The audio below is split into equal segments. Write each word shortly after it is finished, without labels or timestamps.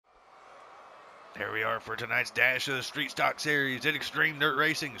There we are for tonight's dash of the Street Stock Series at Xtreme Dirt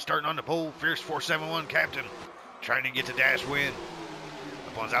Racing. Starting on the pole, Fierce 471 Captain, trying to get the dash win.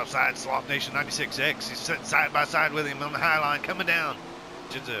 Up on his outside, Sloth Nation 96X. He's sitting side by side with him on the high line, coming down.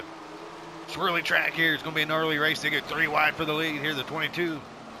 Just a swirly track here. It's going to be an early race. They get 3 wide for the lead here, the 22.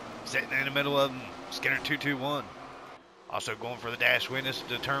 Sitting in the middle of them, Skinner 221. Also going for the dash win. This to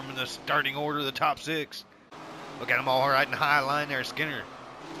determine the starting order of the top 6. Look at them all riding high line there, Skinner,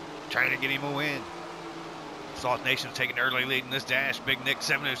 trying to get him a win. Sloth Nation's taking early lead in this dash. Big Nick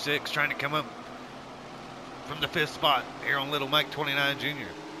 706 trying to come up from the 5th spot here on Little Mike 29 Jr.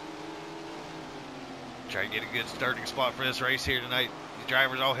 Try to get a good starting spot for this race here tonight. These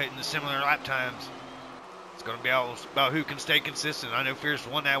drivers all hitting the similar lap times. It's going to be all about who can stay consistent. I know Fierce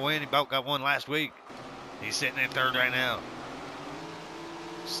won that win. He about got one last week. He's sitting in 3rd right now.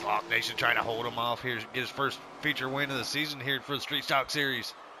 Sloth Nation trying to hold him off here. Get his first feature win of the season here for the Street Stock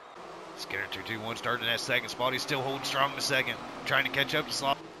Series. Skinner 221 starting in that 2nd spot. He's still holding strong in the 2nd. Trying to catch up to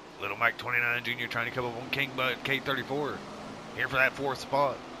Sloth. Little Mike 29 Jr. trying to come up on King Bud K34. Here for that 4th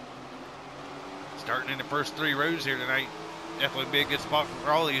spot. Starting in the first 3 rows here tonight. Definitely be a good spot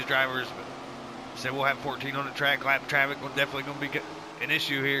for all these drivers. But said we'll have 14 on the track. Lap traffic will definitely going to be an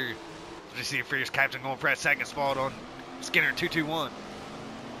issue here. You see a Fierce Captain going for that 2nd spot on Skinner 221.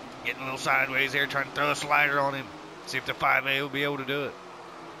 Getting a little sideways there, trying to throw a slider on him. See if the 5A will be able to do it.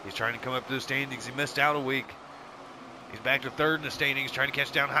 He's trying to come up to the standings. He missed out a week. He's back to 3rd in the standings, trying to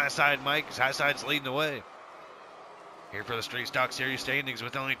catch down high side Mike. His high side's leading the way. Here for the Street Stock Series standings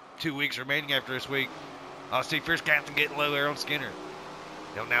with only 2 weeks remaining after this week. I'll see Fierce Captain getting low there on Skinner.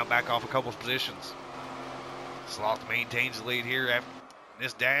 He'll now back off a couple positions. Sloth maintains the lead here after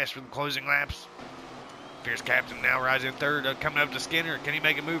this dash from closing laps. Fierce Captain now rides in 3rd, coming up to Skinner. Can he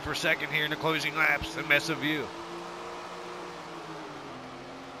make a move for 2nd here in the closing laps and mess of view?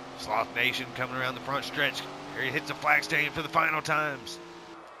 Sloth Nation coming around the front stretch. Here he hits the flag stand for the final times.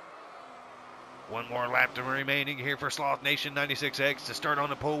 1 more lap to remaining here for Sloth Nation 96X to start on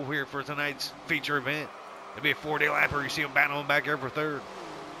the pole here for tonight's feature event. It'll be a 4-day lapper. You see him battling back there for 3rd.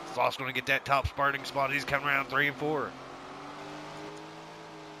 Sloth's going to get that top starting spot. He's coming around 3 and 4.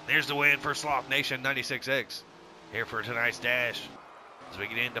 There's the win for Sloth Nation 96X here for tonight's dash. As we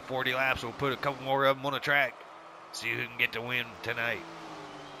get into 40 laps, we'll put a couple more of them on the track. See who can get the win tonight.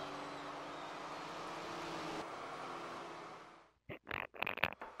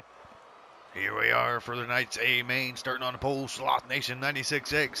 Here we are for the night's A main, starting on the pole, Sloth Nation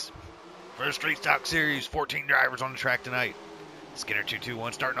 96X. For the Street Stock Series, 14 drivers on the track tonight. Skinner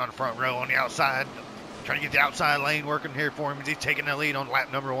 221 starting on the front row on the outside. Trying to get the outside lane working here for him as he's taking the lead on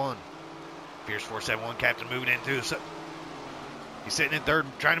lap number 1. Fierce 471 Captain moving into the... He's sitting in 3rd,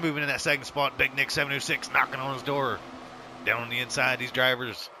 trying to move into that 2nd spot. Big Nick 706 knocking on his door. Down on the inside, these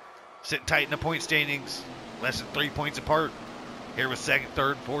drivers sitting tight in the point standings. Less than 3 points apart. Here with 2nd,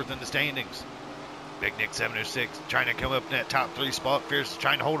 3rd, 4th in the standings. Big Nick 706 trying to come up in that top 3 spot. Fierce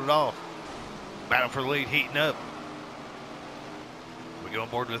trying to hold it off. Battle for the lead heating up. We go on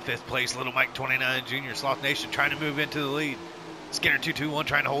board with 5th place, Little Mike 29 Jr. Sloth Nation trying to move into the lead. Skinner 221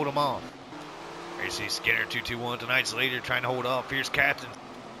 trying to hold him off. Here you see Skinner 221, tonight's leader, trying to hold off Fierce Captain,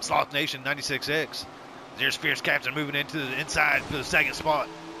 Sloth Nation 96X. There's Fierce Captain moving into the inside for the 2nd spot.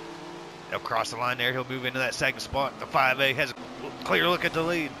 They'll cross the line there. He'll move into that 2nd spot. The 5A has a clear look at the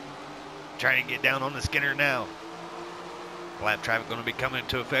lead. Trying to get down on the Skinner now. Lap traffic going to be coming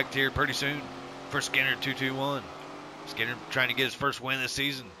into effect here pretty soon for Skinner 221. Skinner trying to get his first win this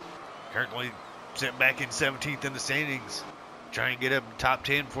season. Currently sitting back in 17th in the standings. Trying to get up in top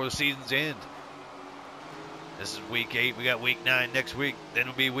 10 before the season's end. This is week 8. We got week 9 next week. Then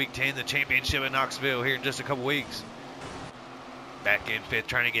it'll be week 10, the championship in Knoxville here in just a couple weeks. Back in 5th,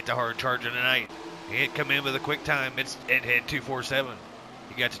 trying to get the hard charger tonight. He had come in with a quick time. It's Ed Head 247.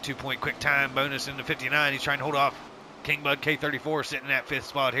 He got the 2-point quick time bonus in the 59. He's trying to hold off King Bud K34 sitting in that 5th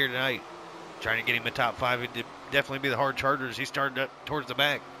spot here tonight. Trying to get him in top 5. It'd definitely be the hard chargers. He started up towards the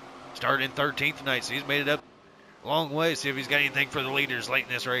back. Started in 13th tonight, so he's made it up a long way. See if he's got anything for the leaders late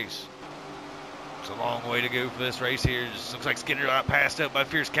in this race. It's a long way to go for this race here. Just looks like Skinner got passed up by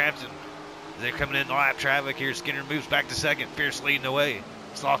Fierce Captain. They're coming in the lap traffic here. Skinner moves back to 2nd. Fierce leading the way.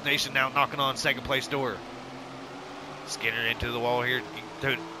 Sloth Nation now knocking on 2nd place door. Skinner into the wall here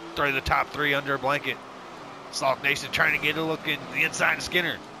to throw the top 3 under a blanket. Sloth Nation trying to get a look in the inside of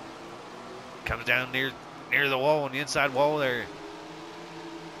Skinner. Comes down near the wall, on the inside wall there.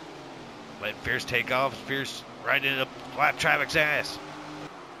 Letting Fierce take off. Fierce right into the lap traffic's ass.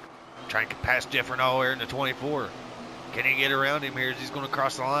 Trying to pass different all there in the 24. Can he get around him here as he's going to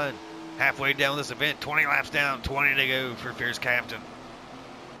cross the line? Halfway down this event, 20 laps down, 20 to go for Fierce Captain.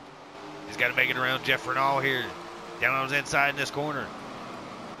 He's got to make it around Jeff Renault here. Down on his inside in this corner.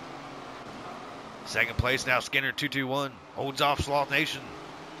 Second place now, Skinner 221. Holds off Sloth Nation.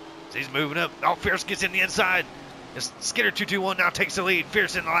 He's moving up. Oh, Fierce gets in the inside. Skinner 221 now takes the lead.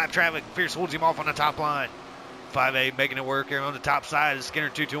 Fierce in the lap traffic. Fierce holds him off on the top line. 5A making it work here on the top side. Skinner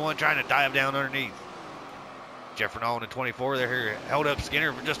 221 trying to dive down underneath. Jeff Renault in the 24. They're here. Held up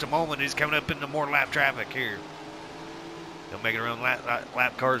Skinner for just a moment. He's coming up into more lap traffic here. They'll make it around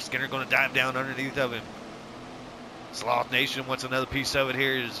lap cars. Skinner going to dive down underneath of him. Sloth Nation wants another piece of it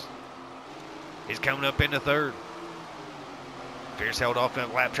here. He's coming up into third. Fierce held off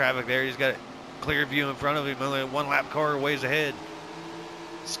that lap traffic there. He's got a clear view in front of him. Only one lap car ways ahead.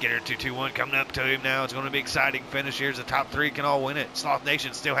 Skinner 221 coming up to him now. It's going to be an exciting finish here as the top three can all win it. Sloth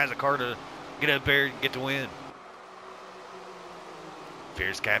Nation still has a car to get up there and get the win.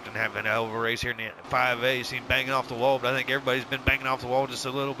 Fierce Captain having a hell of a race here in the 5A. You see him banging off the wall, but I think everybody's been banging off the wall just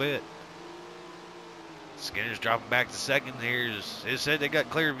a little bit. Skinner's dropping back to second here. It said they got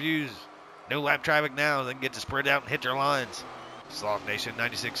clear views. No lap traffic now. They can get to spread out and hit their lines. Sloth Nation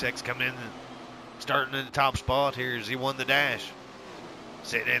 96X coming in, starting in the top spot here as he won the dash.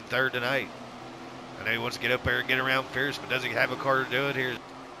 Sitting in third tonight. I know he wants to get up there and get around Fierce, but does he have a car to do it here?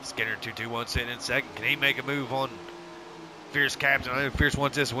 Skinner 221 sitting in second. Can he make a move on Fierce Captain? I know Fierce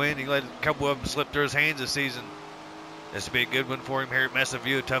wants this win. He let a couple of them slip through his hands this season. This will be a good one for him here at Mesa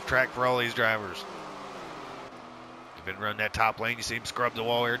View. A tough track for all these drivers. He's been running that top lane. You see him scrub the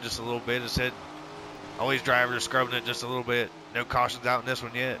wall here just a little bit. It said all these drivers are scrubbing it just a little bit. No cautions out in this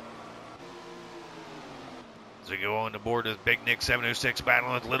one yet. As we go on the board with Big Nick 706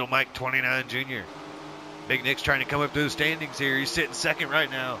 battling with Little Mike 29 Jr. Big Nick's trying to come up through the standings here. He's sitting second right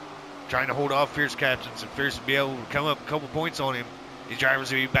now, trying to hold off Fierce Captains, and Fierce will be able to come up a couple points on him. These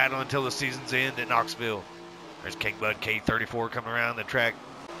drivers will be battling until the season's end at Knoxville. There's King Bud K34 coming around the track.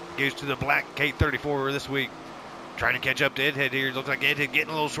 Goes to the black K34 this week. Trying to catch up to Ed Head here. Looks like Ed Head getting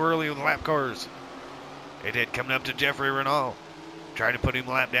a little swirly with the lap cars. Ed Head coming up to Jeffrey Renault. Trying to put him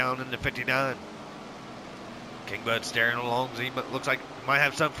lap down in the 59. King Bud staring along. He looks like he might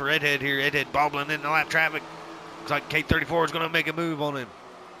have something for Ed Head here. Ed Head bobbling in the lap traffic. Looks like K34 is going to make a move on him.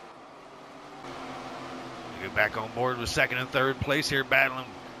 We go back on board with second and third place here battling.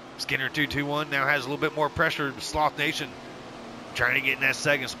 Skinner 221 now has a little bit more pressure. Sloth Nation trying to get in that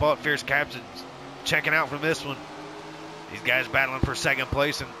second spot. Fierce Captains checking out from this one. These guys battling for second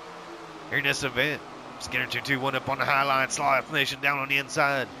place here in this event. Skinner 221 up on the high line. Sloth Nation down on the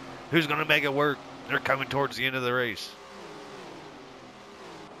inside. Who's going to make it work? They're coming towards the end of the race.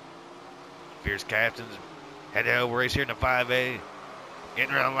 Fierce Captains had a hell of a race here in the 5A.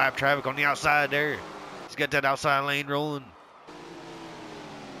 Getting around lap traffic on the outside there. He's got that outside lane rolling.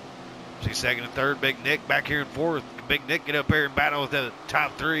 See second and third. Big Nick back here in fourth. Big Nick get up here and battle with the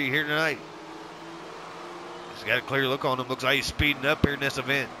top three here tonight. He's got a clear look on him. Looks like he's speeding up here in this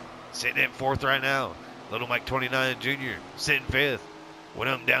event. Sitting in fourth right now. Little Mike 29 Jr. sitting fifth. Went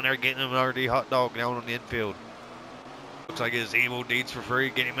up and down there getting him an RD hot dog down on the infield. Looks like his evil deeds for free.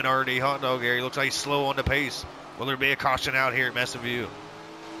 Getting him an RD hot dog here. He looks like he's slow on the pace. Will there be a caution out here at Mesa View?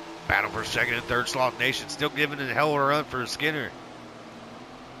 Battle for second and third. Sloth Nation still giving it a hell of a run for Skinner.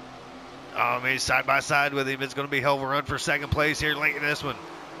 Oh, man, side by side with him. It's going to be a hell of a run for second place here late in this one.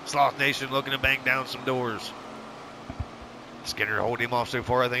 Sloth Nation looking to bang down some doors. Skinner holding him off so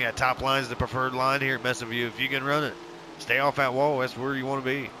far. I think that top line is the preferred line here at Mesa View. If you can run it, stay off that wall. That's where you want to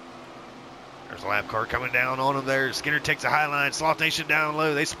be. There's a lap car coming down on him there. Skinner takes a high line. Sloth Nation down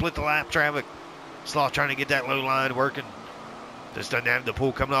low. They split the lap traffic. Sloth trying to get that low line working. Just doesn't have the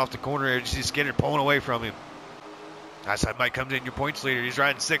pull coming off the corner. You see Skinner pulling away from him. Outside Mike comes in, your points leader. He's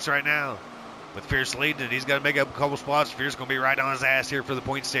riding sixth right now. With Fierce leading it, he's got to make up a couple spots. Fierce going to be right on his ass here for the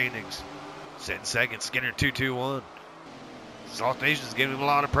point standings. Sitting second, Skinner 221. Sloth Nation's giving him a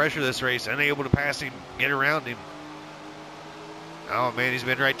lot of pressure this race. Unable to pass him, get around him. Oh, man, he's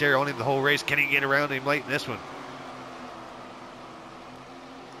been right there on him the whole race. Can he get around him late in this one?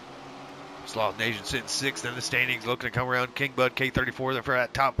 Sloth Nation sitting sixth in the standings, looking to come around King Bud K34 for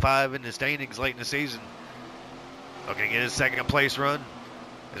that top five in the standings late in the season. Looking to get his second place run.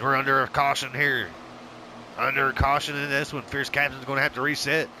 As we're under a caution here. Under a caution in this one. Fierce Captain's going to have to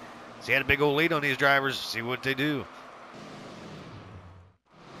reset. So he had a big old lead on these drivers. See what they do.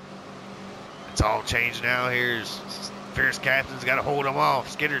 It's all changed now here. Fierce Captain's got to hold him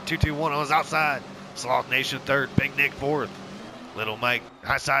off. Skinner 221 on his outside. Sloth Nation third. Big Nick fourth. Little Mike,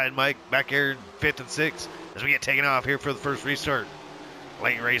 high side Mike back here in fifth and sixth as we get taken off here for the first restart.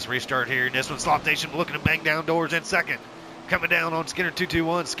 Late race restart here. And this one, Sloth Nation looking to bang down doors in second. Coming down on Skinner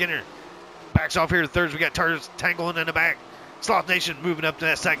 221. Skinner backs off here to thirds. We got Tars tangling in the back. Sloth Nation moving up to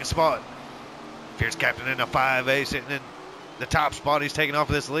that second spot. Fierce Captain in the 5A, sitting in the top spot. He's taking off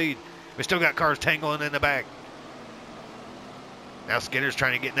this lead. We still got cars tangling in the back. Now Skinner's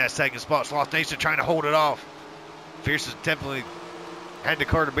trying to get in that second spot. Sloth Nation trying to hold it off. Fierce has definitely had the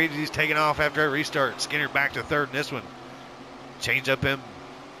car to beat it. He's taking off after a restart. Skinner back to third in this one. Change up him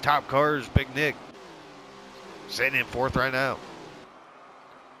top cars. Big Nick sitting in fourth right now.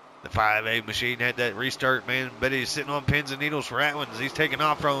 The 5A machine had that restart, man, but he's sitting on pins and needles for Atwins. He's taking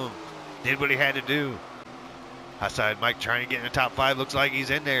off from him. Did what he had to do. High side Mike trying to get in the top 5. Looks like he's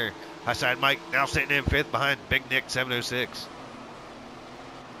in there. High side Mike now sitting in fifth behind Big Nick 706.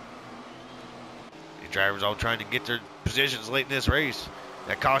 These drivers all trying to get their positions late in this race.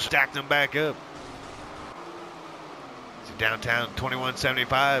 That caution stacked them back up. So downtown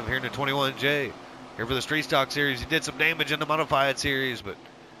 2175 here in the 21J. Here for the Street Stock Series. He did some damage in the Modified Series, but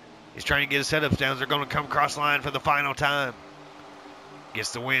he's trying to get his setups down. They're going to come across the line for the final time.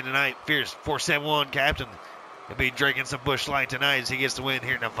 Gets the win tonight. Fierce 471 Captain. He'll be drinking some Busch Light tonight as he gets the win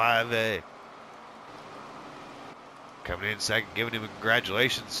here in the 5A. Coming in second, giving him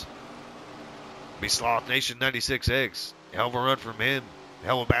congratulations. Be Sloth Nation 96X. Hell of a run from him.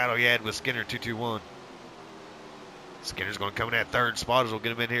 Hell of a battle he had with Skinner 221. Skinner's going to come in that third spot as we'll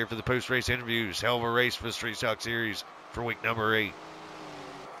get him in here for the post-race interviews. Hell of a race for the Street Stock Series for week number 8.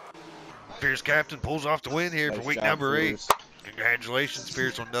 Fierce Captain pulls off the win here for week number 8. Congratulations,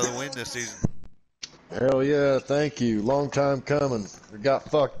 Fierce, on another win this season. Hell yeah, thank you. Long time coming. We got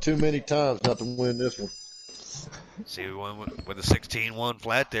fucked too many times not to win this one. See, we won with a 16-1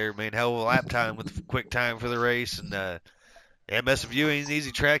 flat there. Made hell of a lap time with a quick time for the race. And yeah, Mesa View ain't an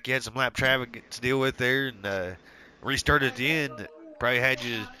easy track. You had some lap traffic to deal with there. And restarted at the end. Probably had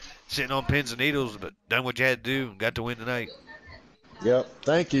you sitting on pins and needles, but done what you had to do and got to win tonight. Yep,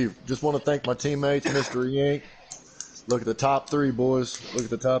 thank you. Just want to thank my teammates, Mr. Yank. Look at the top 3, boys. Look at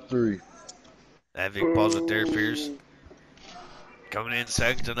the top 3. That Vic pause it there, Fierce. Coming in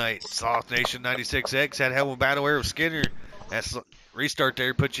second tonight, Sloth Nation 96X had a hell of a battle there with Skinner. That restart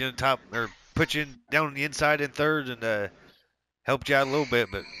there put you in top, or put you down on the inside in third, and helped you out a little bit,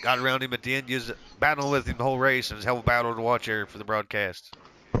 but got around him at the end. You was battling with him the whole race, and it was a hell of a battle to watch there for the broadcast.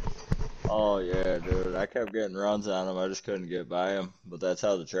 Oh yeah, dude. I kept getting runs on him. I just couldn't get by him, but that's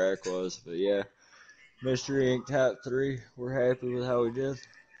how the track was. But yeah, Mystery Inc. top 3. We're happy with how we did.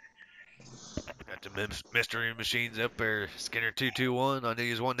 Got the mystery machines up there. Skinner 221. I knew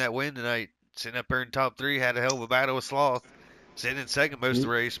he's won that win tonight. Sitting up there in top 3. Had a hell of a battle with Sloth. Sitting in second most of the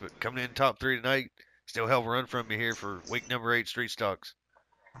race, but coming in top 3 tonight. Still hell of a run from you here for week number 8 Street Stocks.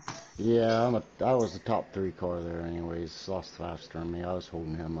 Yeah, I was the top 3 car there anyways. Sloth faster than me. I was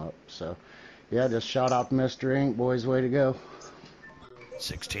holding him up. So, yeah, just shout out to Mr. Inc. Boys, way to go.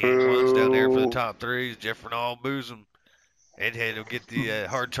 16-1s down there for the top 3s. Jeff Renal Boozum. Edhead will get the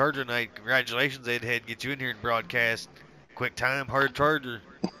hard charger night. Congratulations, Edhead. Get you in here and broadcast. Quick time, hard charger.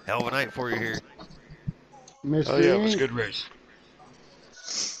 Hell of a night for you here. Mr. Oh, yeah, Inc. it was a good race.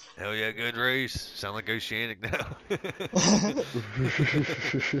 Hell yeah, good race. Sound like Oceanic now.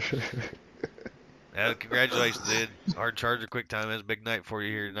 Congratulations, Ed. Hard charger, quick time. That's a big night for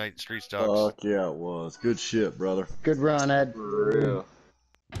you here tonight in Street Stocks. Fuck yeah, it was. Good shit, brother. Good run, Ed. For real.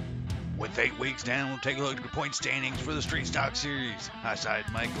 With 8 weeks down, we'll take a look at the point standings for the Street Stock Series. High side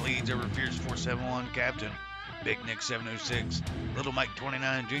Mike leads over Fierce 471 Captain, Big Nick 706, Little Mike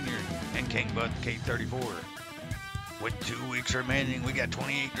 29 Jr., and King Bud K34. With 2 weeks remaining, we got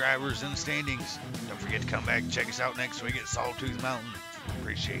 28 drivers in the standings. Don't forget to come back and check us out next week at Sawtooth Mountain.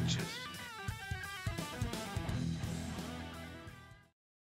 Appreciate you.